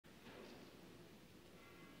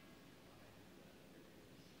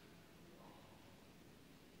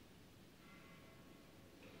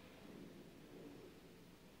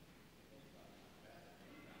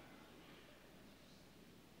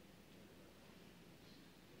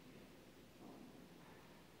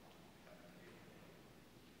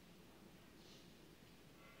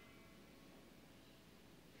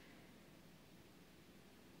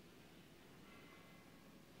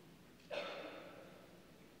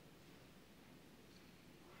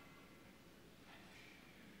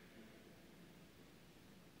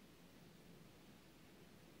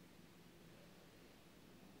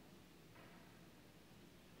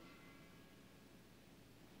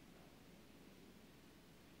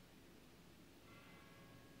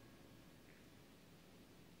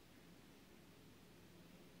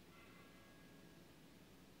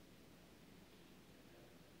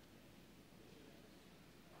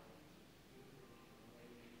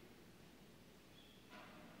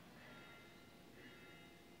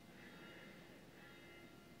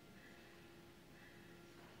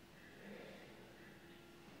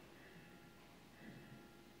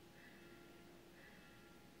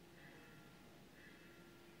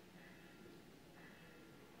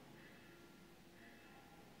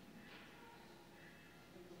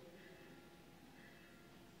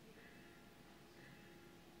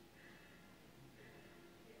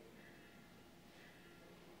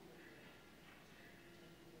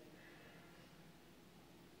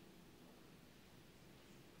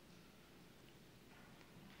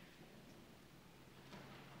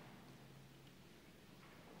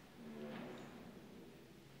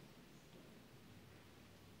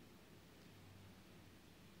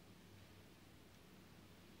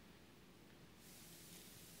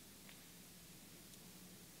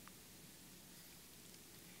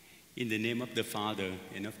In the name of the Father,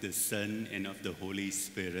 and of the Son, and of the Holy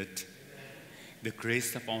Spirit, the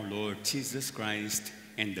grace of our Lord Jesus Christ,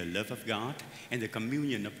 and the love of God, and the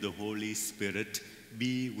communion of the Holy Spirit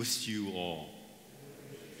be with you all.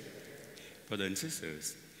 Brothers and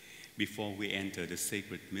sisters, before we enter the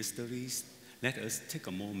sacred mysteries, let us take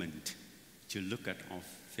a moment to look at our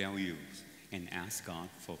failures and ask God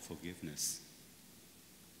for forgiveness.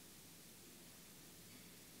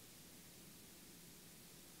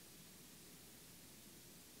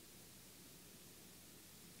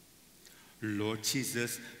 Lord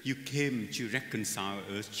Jesus, you came to reconcile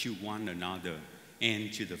us to one another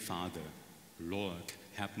and to the Father. Lord,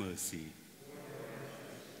 have mercy.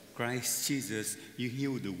 Christ Jesus, you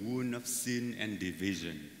healed the wound of sin and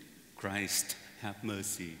division. Christ, have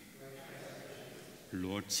mercy.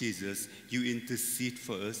 Lord Jesus, you intercede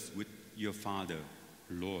for us with your Father.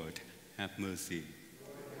 Lord, have mercy.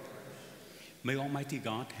 May Almighty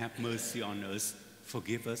God have mercy on us,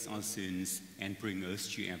 forgive us our sins, and bring us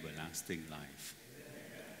to everlasting life.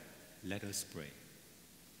 Let us pray.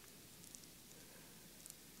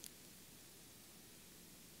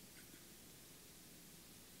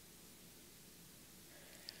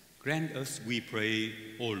 Grant us, we pray,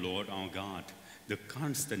 O Lord our God, the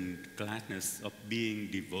constant gladness of being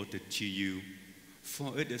devoted to you,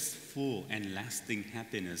 for it is full and lasting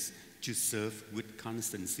happiness to serve with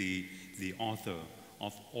constancy the author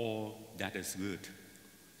of all that is good.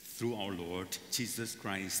 Through our Lord Jesus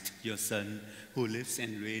Christ, your Son, who lives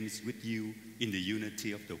and reigns with you in the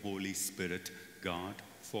unity of the Holy Spirit, God,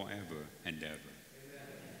 forever and ever.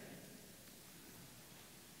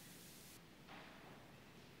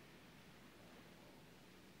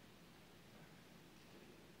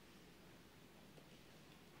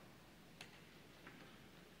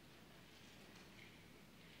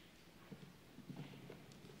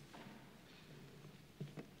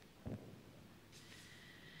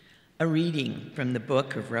 A reading from the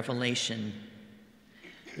book of Revelation.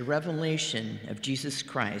 The revelation of Jesus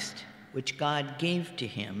Christ, which God gave to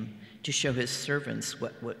him to show his servants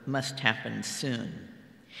what must happen soon.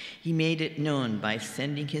 He made it known by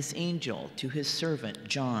sending his angel to his servant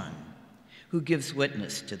John, who gives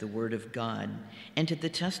witness to the word of God and to the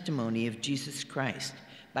testimony of Jesus Christ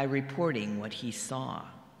by reporting what he saw.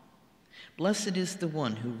 Blessed is the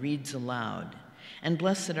one who reads aloud, and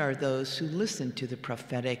blessed are those who listen to the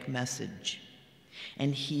prophetic message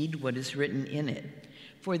and heed what is written in it,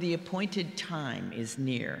 for the appointed time is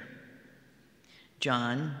near.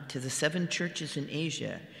 John, to the 7 churches in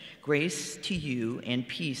Asia, grace to you and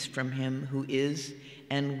peace from him who is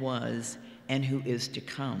and was and who is to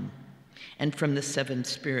come, and from the 7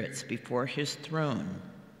 spirits before his throne.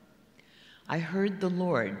 I heard the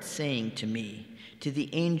Lord saying to me, to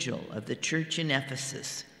the angel of the church in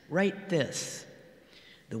Ephesus, write this: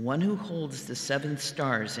 the one who holds the 7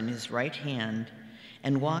 stars in his right hand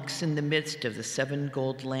and walks in the midst of the 7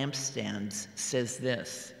 gold lampstands says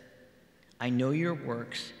this: I know your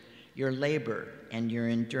works, your labor, and your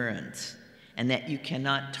endurance, and that you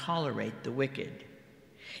cannot tolerate the wicked.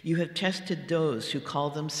 You have tested those who call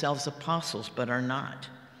themselves apostles but are not,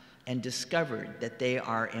 and discovered that they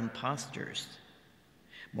are impostors.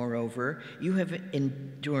 Moreover, you have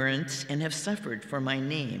endurance and have suffered for my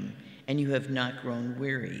name, and you have not grown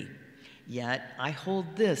weary. Yet I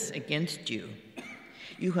hold this against you: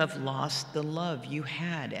 you have lost the love you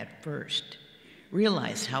had at first.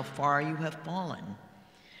 Realize how far you have fallen.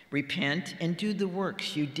 Repent and do the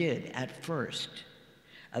works you did at first.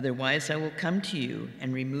 Otherwise I will come to you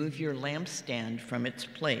and remove your lampstand from its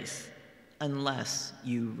place, unless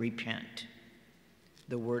you repent.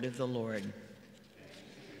 The word of the Lord.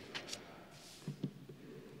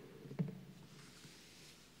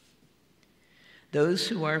 Those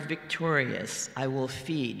who are victorious I will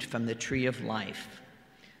feed from the tree of life.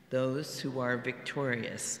 Those who are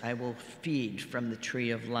victorious I will feed from the tree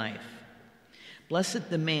of life. Blessed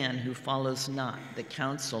the man who follows not the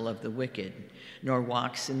counsel of the wicked, nor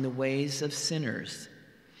walks in the ways of sinners,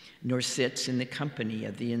 nor sits in the company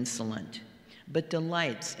of the insolent, but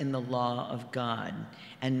delights in the law of God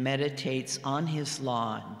and meditates on his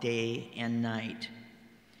law day and night.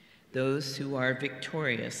 Those who are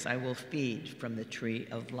victorious I will feed from the tree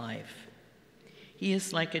of life. He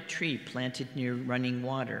is like a tree planted near running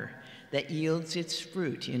water that yields its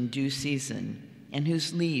fruit in due season and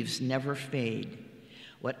whose leaves never fade.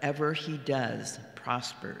 Whatever he does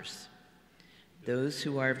prospers. Those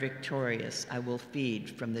who are victorious I will feed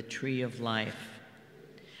from the tree of life.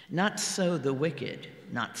 Not so the wicked,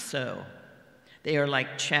 not so. They are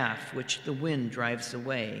like chaff which the wind drives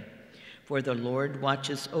away. For the Lord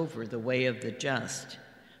watches over the way of the just,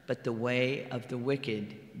 but the way of the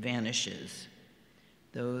wicked vanishes.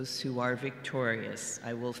 Those who are victorious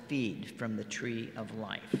I will feed from the tree of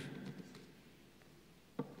life.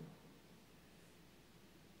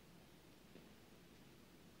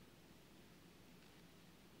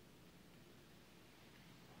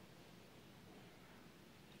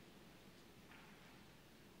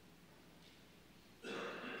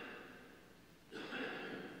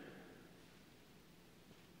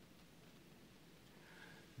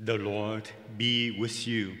 The Lord be with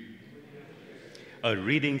you. A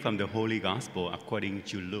reading from the Holy Gospel according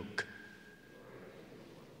to Luke.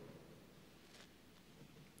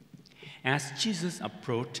 As Jesus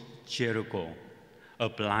approached Jericho, a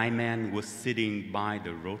blind man was sitting by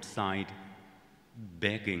the roadside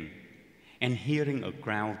begging, and hearing a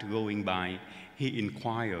crowd going by, he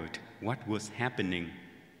inquired what was happening.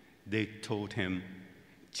 They told him,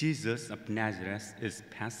 "Jesus of Nazareth is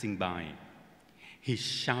passing by." He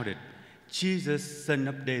shouted, "Jesus, Son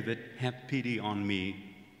of David, have pity on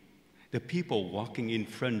me." The people walking in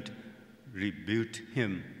front rebuked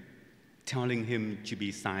him, telling him to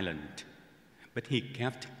be silent. But he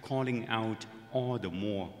kept calling out all the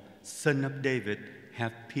more, "Son of David,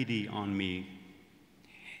 have pity on me."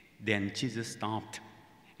 Then Jesus stopped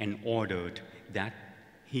and ordered that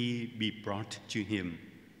he be brought to him.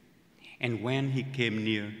 And when he came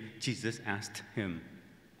near, Jesus asked him,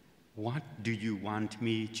 "What do you want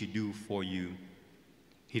me to do for you?"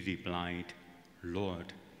 He replied,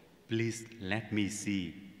 "Lord, please let me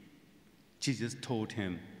see." Jesus told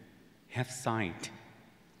him, "Have sight.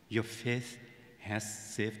 Your faith has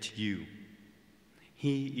saved you."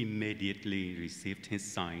 He immediately received his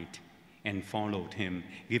sight and followed him,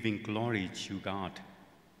 giving glory to God.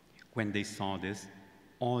 When they saw this,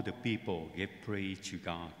 all the people gave praise to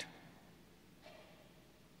God.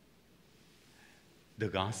 The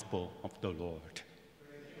Gospel of the Lord.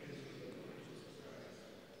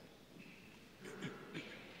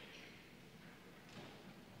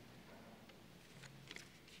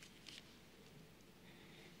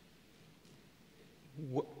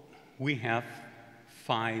 We have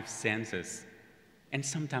 5 senses, and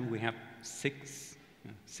sometimes we have six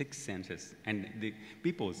senses. And the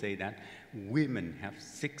people say that women have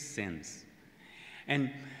 6 senses.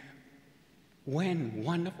 And when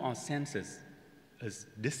one of our senses is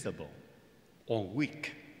disabled or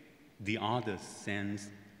weak, the other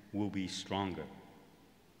sense will be stronger.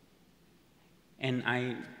 And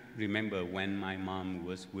I remember when my mom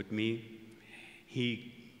was with me,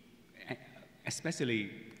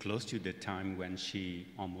 especially close to the time when she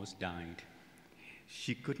almost died,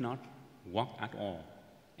 she could not walk at all,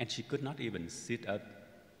 and she could not even sit up.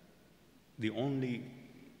 The only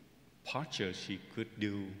posture she could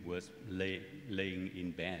do was laying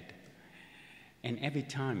in bed. And every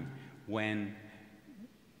time when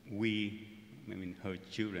her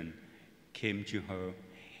children came to her,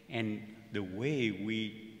 and the way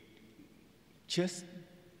we just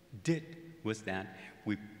did was that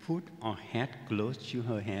we put our head close to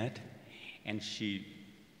her head, and she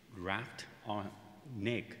wrapped our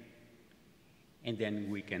neck, and then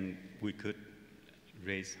we could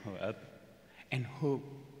raise her up, and her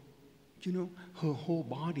whole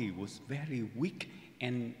body was very weak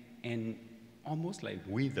and almost like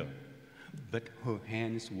wither, but her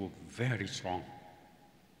hands were very strong.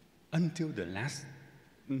 Until the last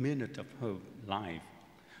minute of her life,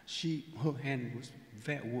 her hands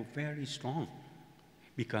were very strong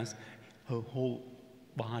because her whole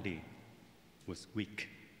body was weak.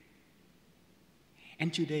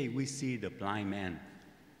 And today we see the blind man.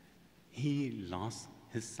 He lost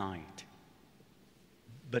his sight,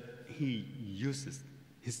 but he uses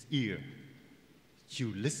his ear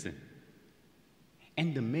to listen.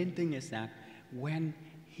 And the main thing is that when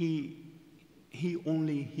he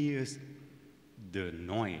only hears the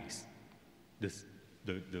noise, the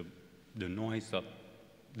noise of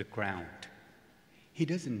the crowd, he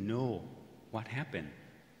doesn't know what happened.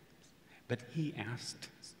 But he asked,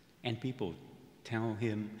 and people tell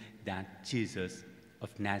him that Jesus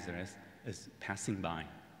of Nazareth is passing by.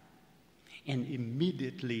 And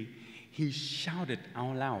immediately he shouted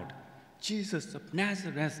out loud, "Jesus of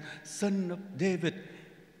Nazareth, Son of David,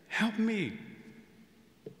 help me."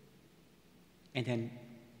 And then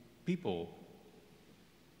people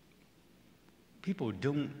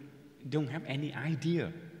don't have any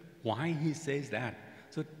idea why he says that.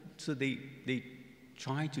 So they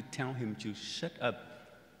try to tell him to shut up,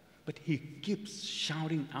 but he keeps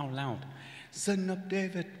shouting out loud, "Son of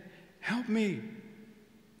David, help me."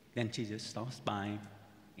 Then Jesus stops by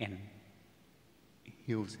and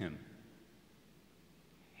heals him.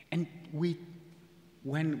 And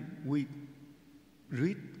when we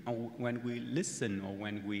read or when we listen or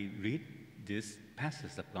when we read this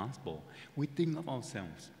passage of gospel, we think of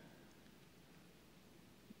ourselves.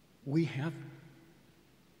 We have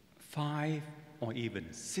 5 or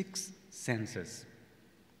even 6 senses.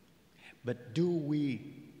 But do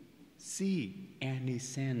we see any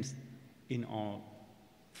sense in all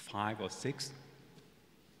 5 or 6?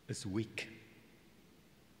 It's weak.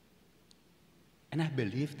 And I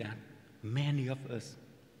believe that many of us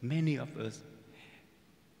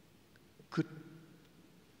could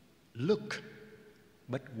look,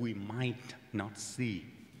 but we might not see.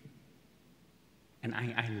 And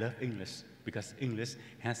I love English because English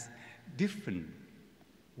has different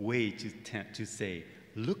ways to say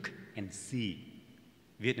look and see.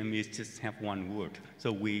 Vietnamese just have one word,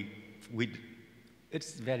 so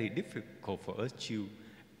it's very difficult for us to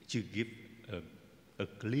give a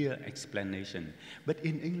clear explanation. But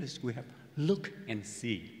in English we have look and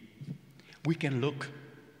see. We can look.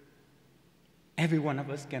 Every one of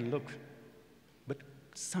us can look, but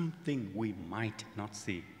something we might not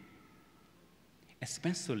see,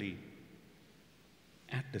 especially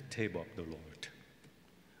at the table of the Lord.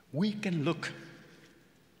 We can look,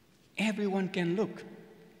 everyone can look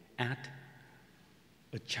at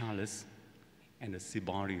a chalice and a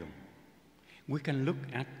ciborium. We can look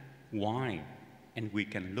at wine and we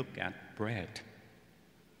can look at bread.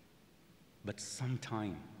 But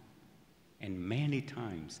sometimes, and many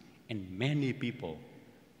times, and many people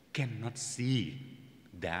cannot see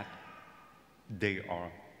that they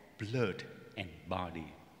are blood and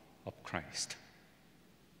body of Christ.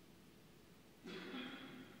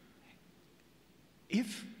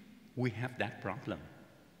 If we have that problem,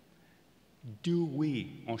 do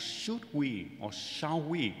we, or should we, or shall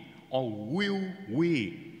we, or will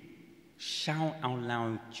we shout out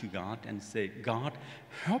loud to God and say, God,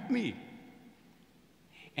 help me?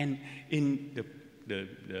 And in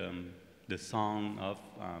the song of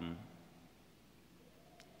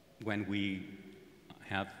when we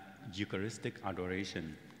have Eucharistic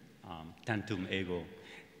adoration, Tantum Ego,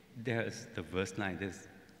 there is the verse like this: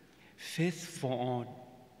 faith for all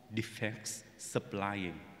defects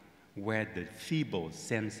supplying, where the feeble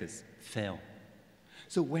senses fail.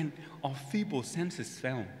 So when our feeble senses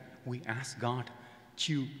fail, we ask God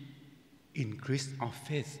to increase our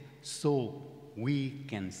faith so we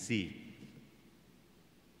can see.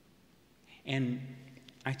 And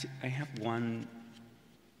I have one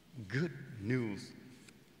good news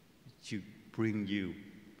to bring you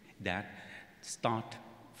that start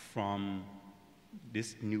from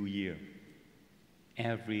this new year.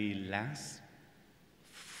 Every last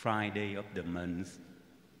Friday of the month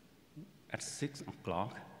at 6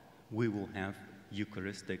 o'clock, we will have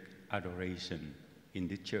Eucharistic adoration in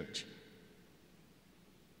the church.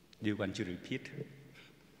 Do you want to repeat?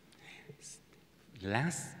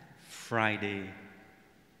 Last Friday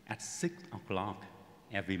at 6 o'clock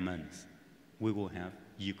every month, we will have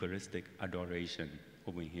Eucharistic adoration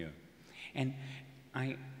over here. And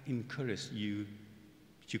I encourage you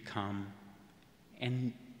to come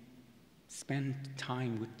and spend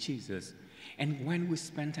time with Jesus. And when we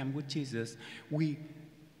spend time with Jesus, we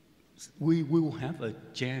will have a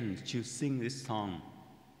chance to sing this song,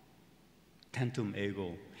 Tantum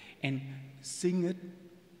Ego, and sing it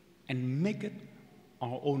and make it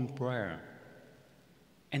our own prayer.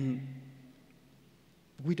 And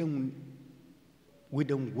we don't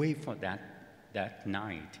wait for that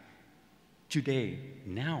night. Today,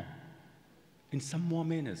 now, in some more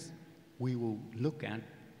minutes, we will look at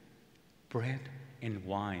bread and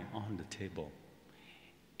wine on the table.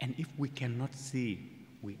 And if we cannot see,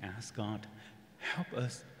 we ask God, help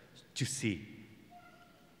us to see.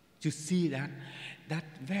 To see that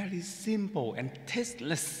very simple and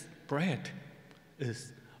tasteless bread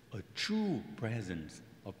is a true presence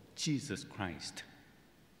of Jesus Christ.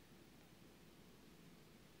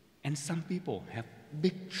 And some people have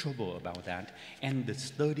big trouble about that. And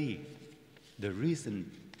the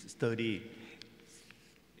recent study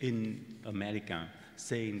in America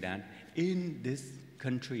saying that in this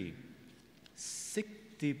country,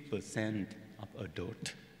 60% of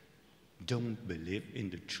adults don't believe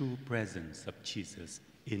in the true presence of Jesus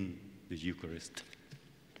in the Eucharist.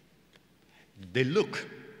 They look,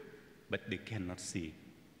 but they cannot see.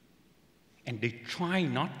 And they try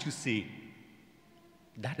not to see.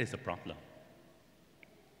 That is a problem.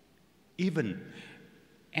 Even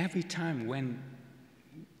every time when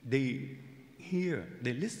they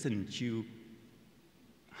listen to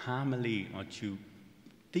homily or to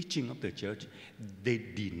teaching of the church, they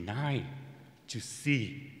deny to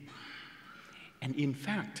see. And in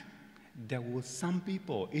fact, there were some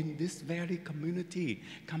people in this very community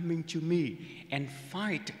coming to me and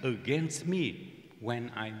fight against me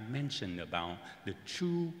when I mentioned about the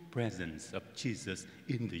true presence of Jesus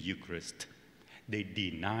in the Eucharist. They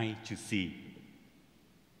deny to see.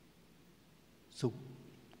 So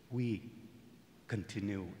we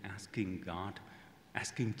continue asking God,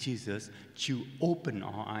 asking Jesus to open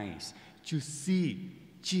our eyes to see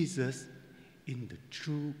Jesus in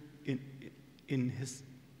the in his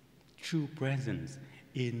true presence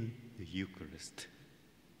in the Eucharist.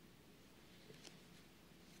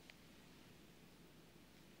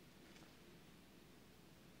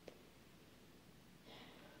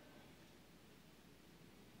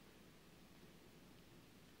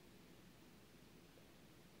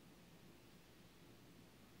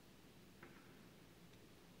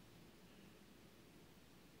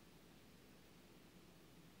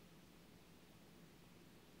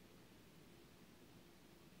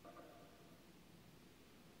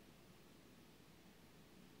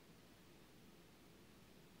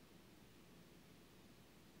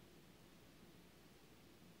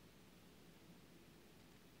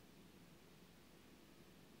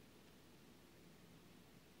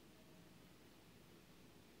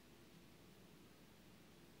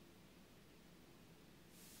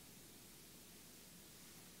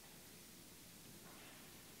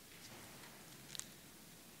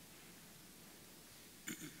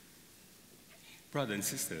 Brothers and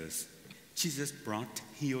sisters, Jesus brought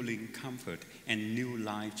healing, comfort, and new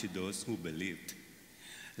life to those who believed.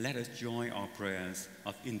 Let us join our prayers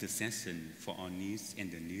of intercession for our needs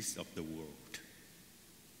and the needs of the world.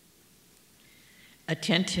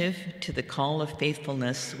 Attentive to the call of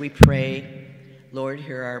faithfulness, we pray, Lord,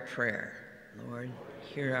 hear our prayer. Lord,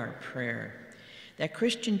 hear our prayer. That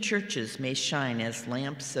Christian churches may shine as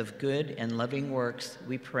lamps of good and loving works,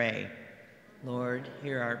 we pray. Lord,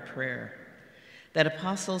 hear our prayer. That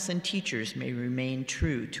apostles and teachers may remain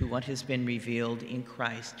true to what has been revealed in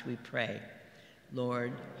Christ, we pray.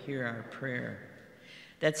 Lord, hear our prayer.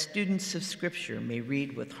 That students of Scripture may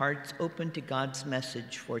read with hearts open to God's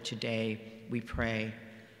message for today, we pray.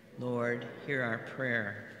 Lord, hear our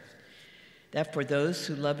prayer. That for those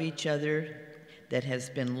who love each other that has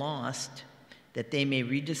been lost, that they may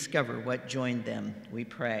rediscover what joined them, we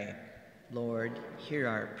pray. Lord, hear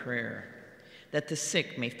our prayer. That the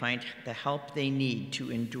sick may find the help they need to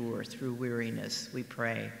endure through weariness, we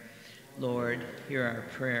pray. Lord, hear our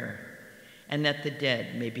prayer. And that the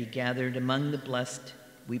dead may be gathered among the blessed,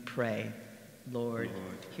 we pray. Lord,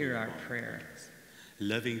 hear our prayer.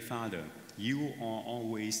 Loving Father, you are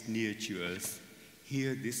always near to us.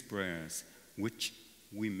 Hear these prayers, which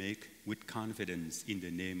we make with confidence in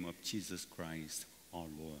the name of Jesus Christ, our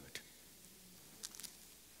Lord.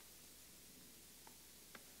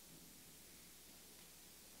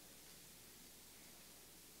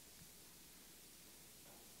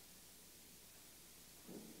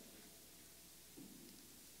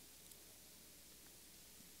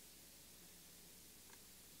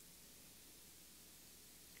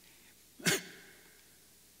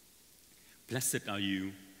 Blessed are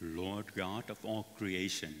you, Lord God of all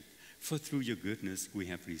creation, for through your goodness we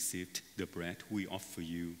have received the bread we offer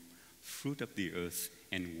you, fruit of the earth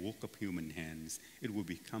and work of human hands. It will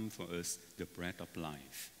become for us the bread of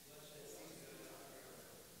life.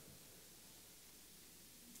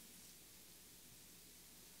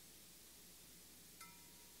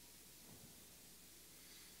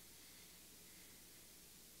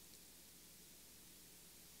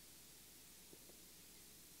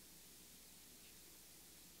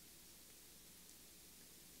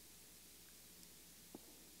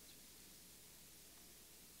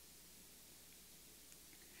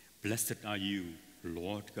 Blessed are you,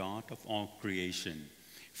 Lord God of all creation,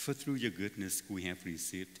 for through your goodness we have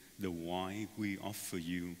received the wine we offer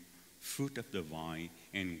you, fruit of the vine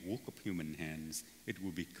and work of human hands. It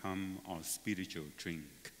will become our spiritual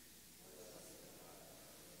drink.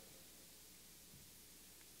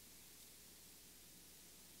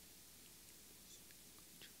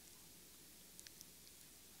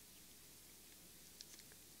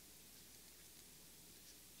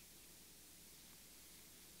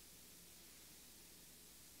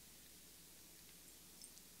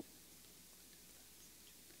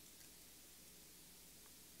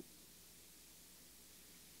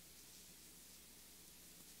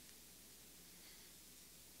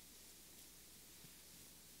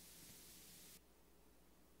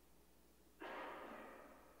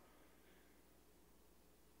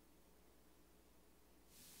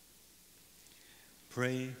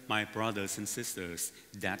 Pray, my brothers and sisters,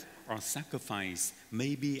 that our sacrifice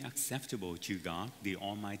may be acceptable to God, the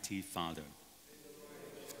Almighty Father.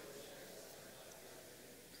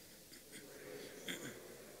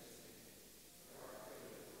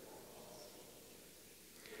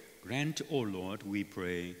 Grant, O Lord, we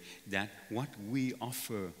pray, that what we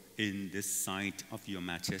offer in this sight of your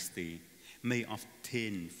majesty may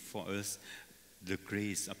obtain for us the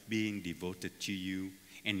grace of being devoted to you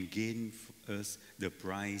and gain for us the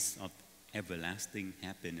prize of everlasting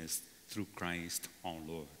happiness through Christ our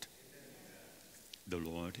Lord. The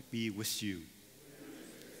Lord be with you.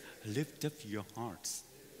 Lift up your hearts.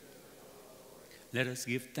 Let us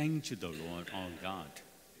give thanks to the Lord our God.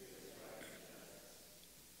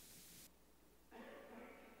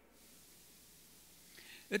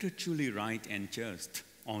 It is truly right and just,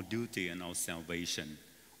 our duty and our salvation,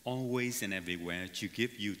 always and everywhere to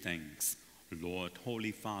give you thanks, Lord,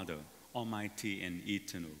 Holy Father, Almighty and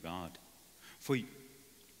eternal God. For you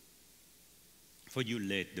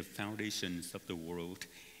laid the foundations of the world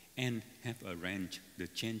and have arranged the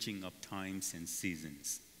changing of times and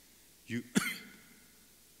seasons.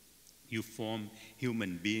 You formed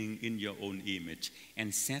human being in your own image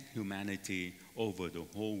and set humanity over the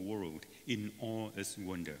whole world in all its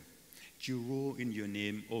wonder. You rule in your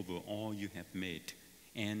name over all you have made,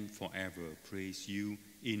 and forever praise you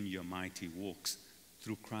in your mighty works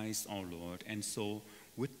through Christ our Lord. And so,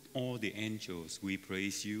 with all the angels, we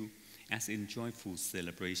praise you as in joyful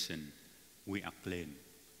celebration we acclaim,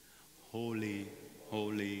 Holy,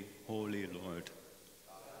 holy, holy Lord.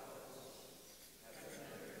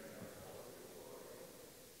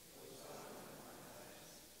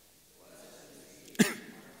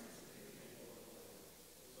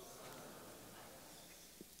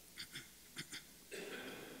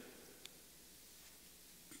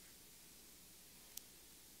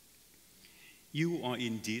 You are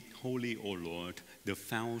indeed holy, O Lord, the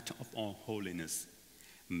fount of all holiness.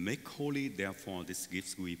 Make holy, therefore, these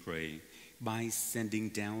gifts, we pray, by sending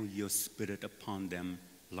down your Spirit upon them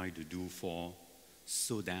like the dewfall,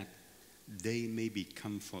 so that they may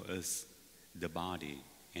become for us the body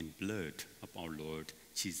and blood of our Lord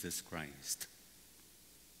Jesus Christ.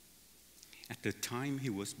 At the time he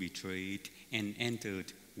was betrayed and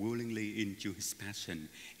entered willingly into his passion,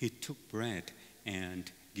 he took bread and,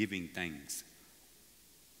 giving thanks,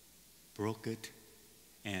 broke it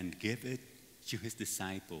and gave it to his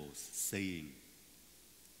disciples, saying,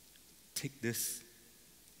 "Take this,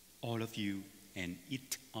 all of you, and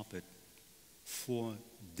eat of it, for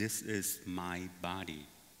this is my body,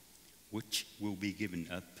 which will be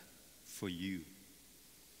given up for you."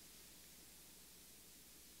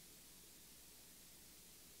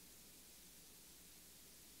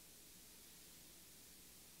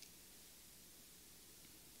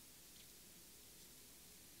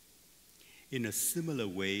 In a similar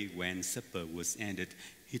way, when supper was ended,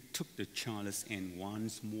 he took the chalice and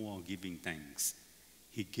once more giving thanks,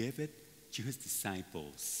 he gave it to his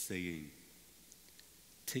disciples, saying,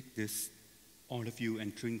 "Take this, all of you,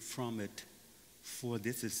 and drink from it, for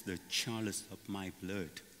this is the chalice of my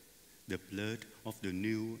blood, the blood of the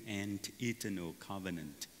new and eternal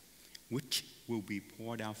covenant, which will be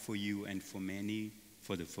poured out for you and for many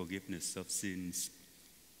for the forgiveness of sins.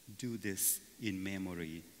 Do this in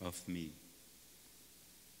memory of me."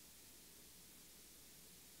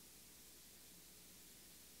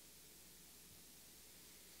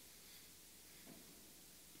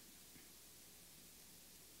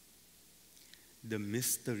 The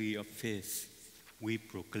mystery of faith, we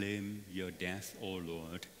proclaim your death, O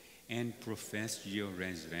Lord, and profess your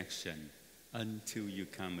resurrection until you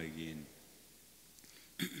come again.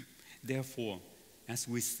 Therefore, as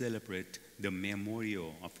we celebrate the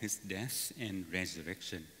memorial of his death and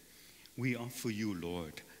resurrection, we offer you,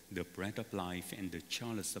 Lord, the bread of life and the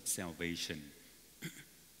chalice of salvation,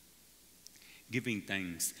 giving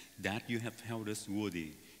thanks that you have held us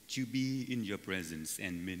worthy to be in your presence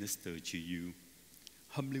and minister to you.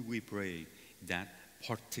 Humbly we pray that,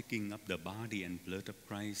 partaking of the body and blood of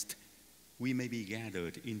Christ, we may be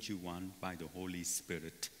gathered into one by the Holy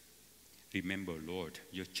Spirit. Remember, Lord,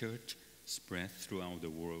 your church spread throughout the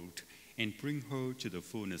world, and bring her to the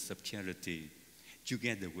fullness of charity,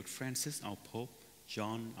 together with Francis our Pope,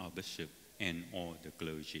 John our Bishop, and all the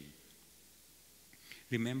clergy.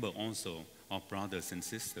 Remember also our brothers and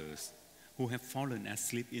sisters who have fallen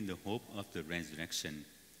asleep in the hope of the resurrection,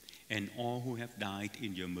 and all who have died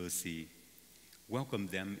in your mercy. Welcome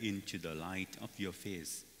them into the light of your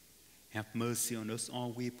face. Have mercy on us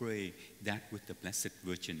all, we pray, that with the Blessed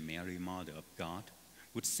Virgin Mary, Mother of God,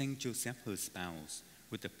 with Saint Joseph, her spouse,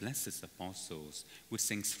 with the blessed apostles, with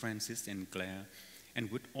Saints Francis and Clare, and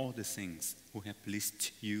with all the saints who have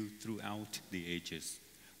pleased you throughout the ages,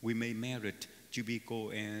 we may merit to be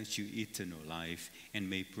co-heirs to eternal life, and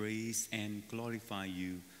may praise and glorify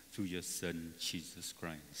you through your Son, Jesus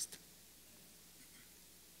Christ.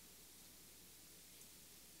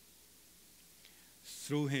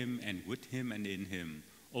 through him and with him and in him,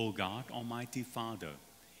 O God, Almighty Father,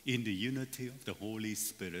 in the unity of the Holy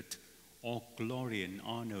Spirit, all glory and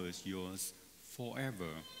honor is yours forever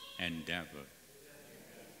and ever.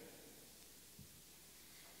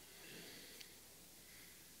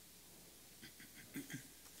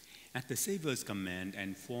 At the Savior's command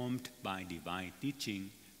and formed by divine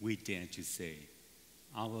teaching, we dare to say,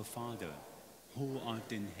 Our Father, who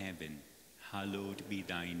art in heaven, hallowed be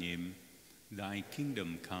thy name. Thy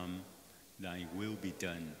kingdom come, thy will be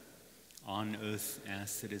done, on earth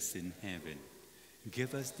as it is in heaven.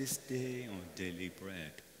 Give us this day our daily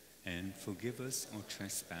bread, and forgive us our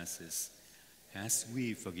trespasses, as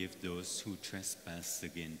we forgive those who trespass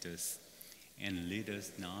against us. And lead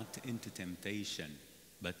us not into temptation,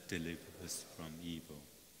 but deliver us from evil.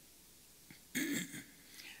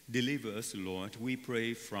 Deliver us, Lord, we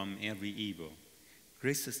pray, from every evil.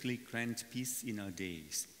 Graciously grant peace in our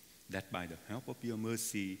days, that by the help of your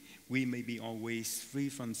mercy we may be always free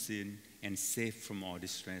from sin and safe from all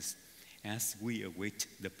distress, as we await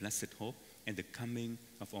the blessed hope and the coming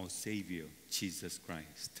of our Savior, Jesus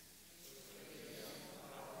Christ.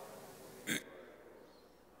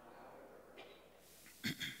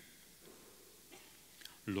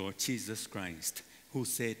 Lord Jesus Christ, who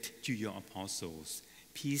said to your apostles,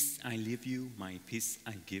 Peace I leave you, my peace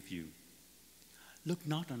I give you. Look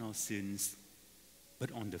not on our sins,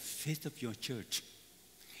 but on the faith of your church,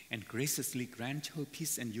 and graciously grant her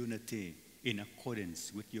peace and unity in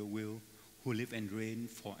accordance with your will, who live and reign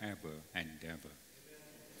forever and ever.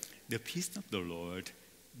 The peace of the Lord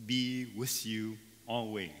be with you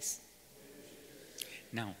always.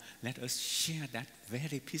 Now, let us share that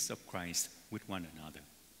very peace of Christ with one another.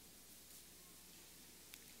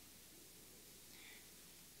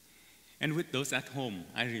 And with those at home,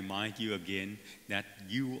 I remind you again that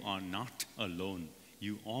you are not alone.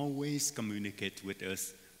 You always communicate with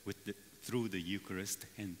us through the Eucharist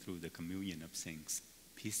and through the communion of saints.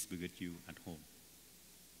 Peace be with you at home.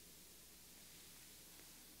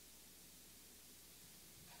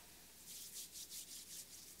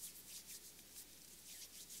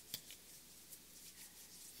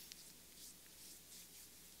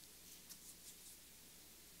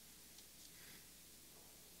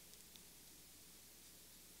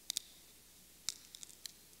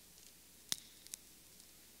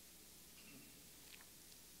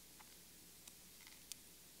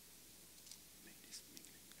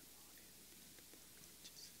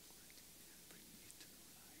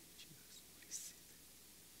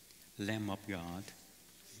 Lamb of God,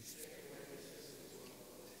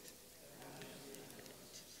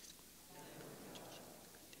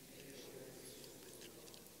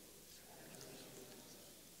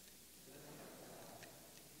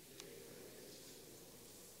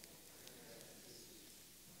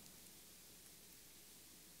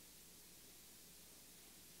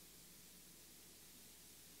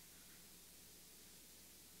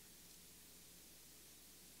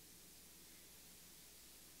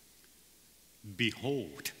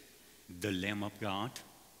 behold the Lamb of God.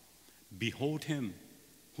 Behold him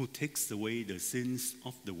who takes away the sins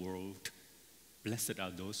of the world. Blessed are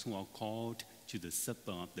those who are called to the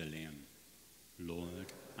supper of the Lamb.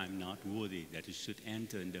 Lord, I'm not worthy that you should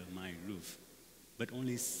enter under my roof, but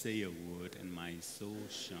only say a word and my soul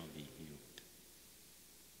shall be healed.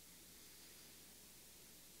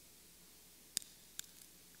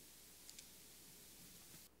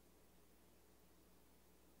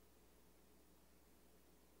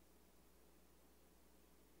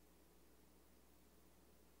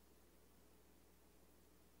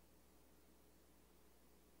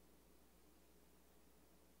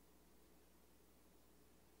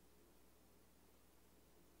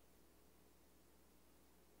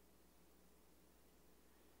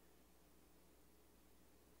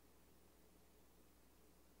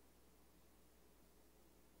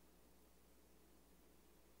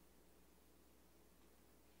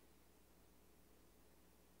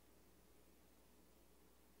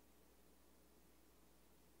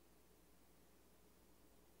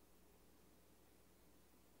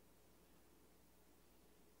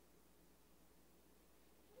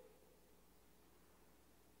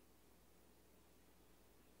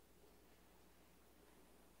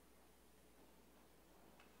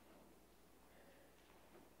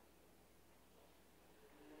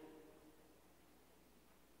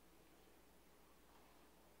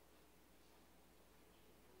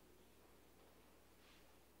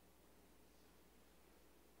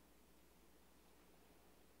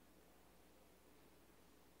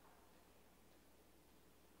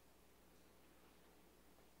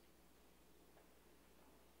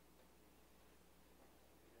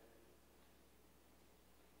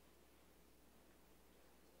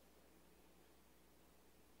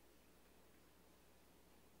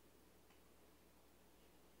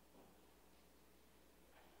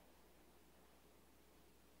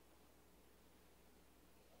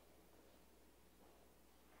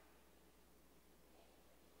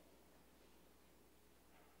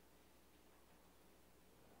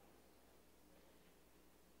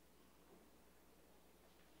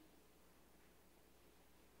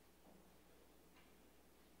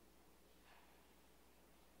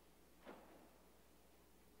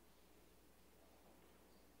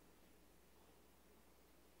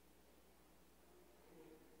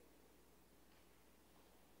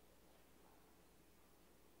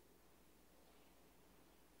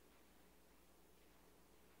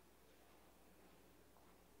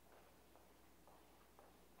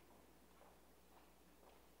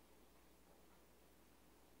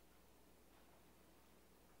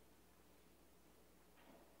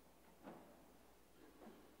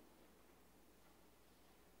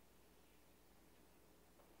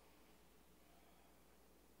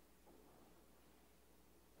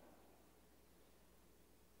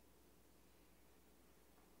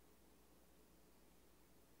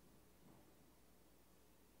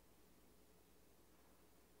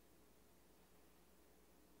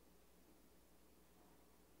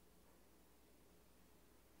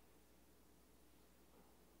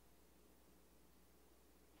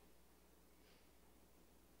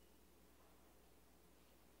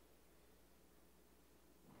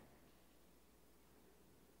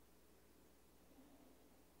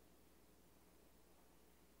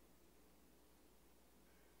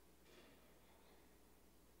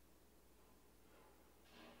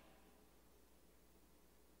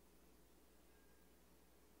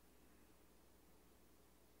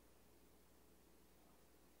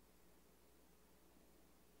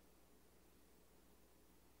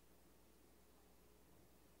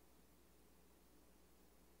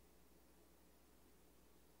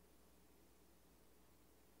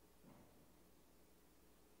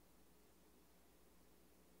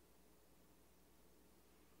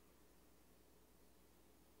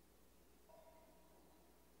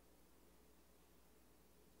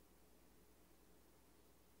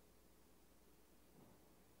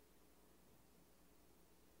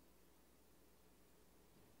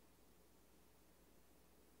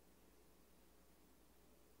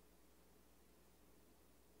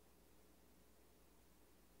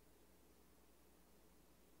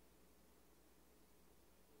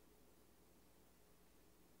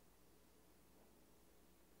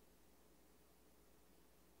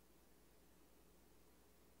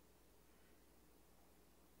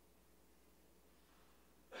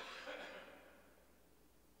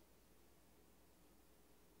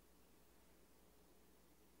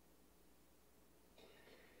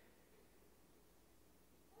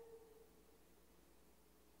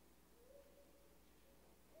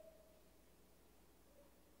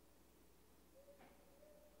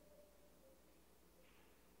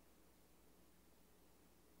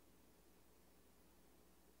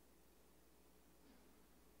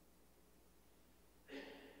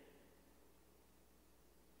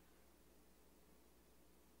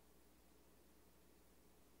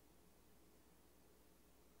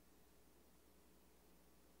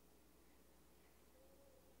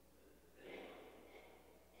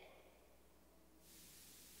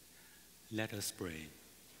 Let us pray.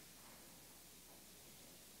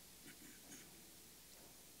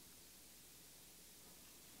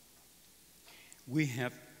 We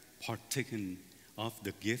have partaken of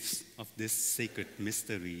the gifts of this sacred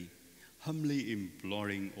mystery, humbly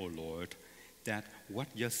imploring, O Lord, that what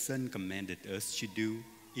your Son commanded us to do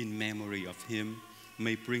in memory of him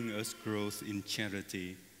may bring us growth in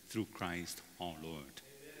charity through Christ our Lord.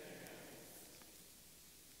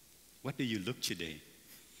 What do you look today?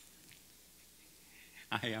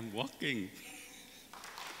 I am walking.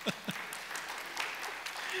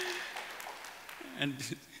 And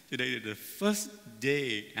today is the first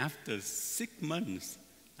day after 6 months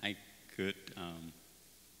I could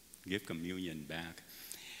give communion back.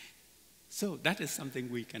 So that is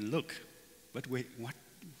something we can look. But wait,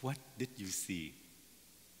 what did you see?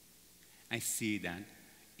 I see that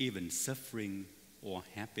even suffering or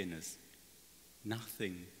happiness,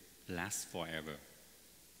 nothing lasts forever.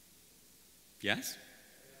 Yes?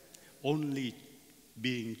 Only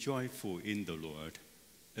being joyful in the Lord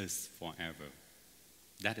is forever.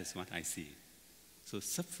 That is what I see. So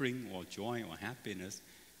suffering or joy or happiness,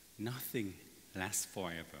 nothing lasts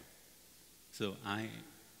forever. So I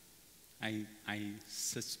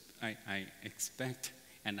expect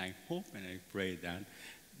and I hope and I pray that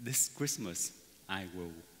this Christmas I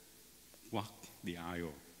will walk the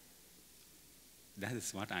aisle. That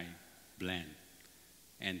is what I plan.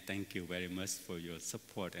 And thank you very much for your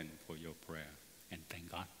support and for your prayer. And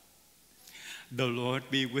thank God. The Lord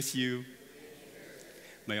be with you.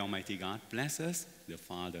 May Almighty God bless us, the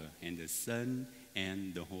Father and the Son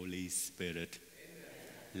and the Holy Spirit.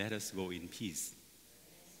 Amen. Let us go in peace.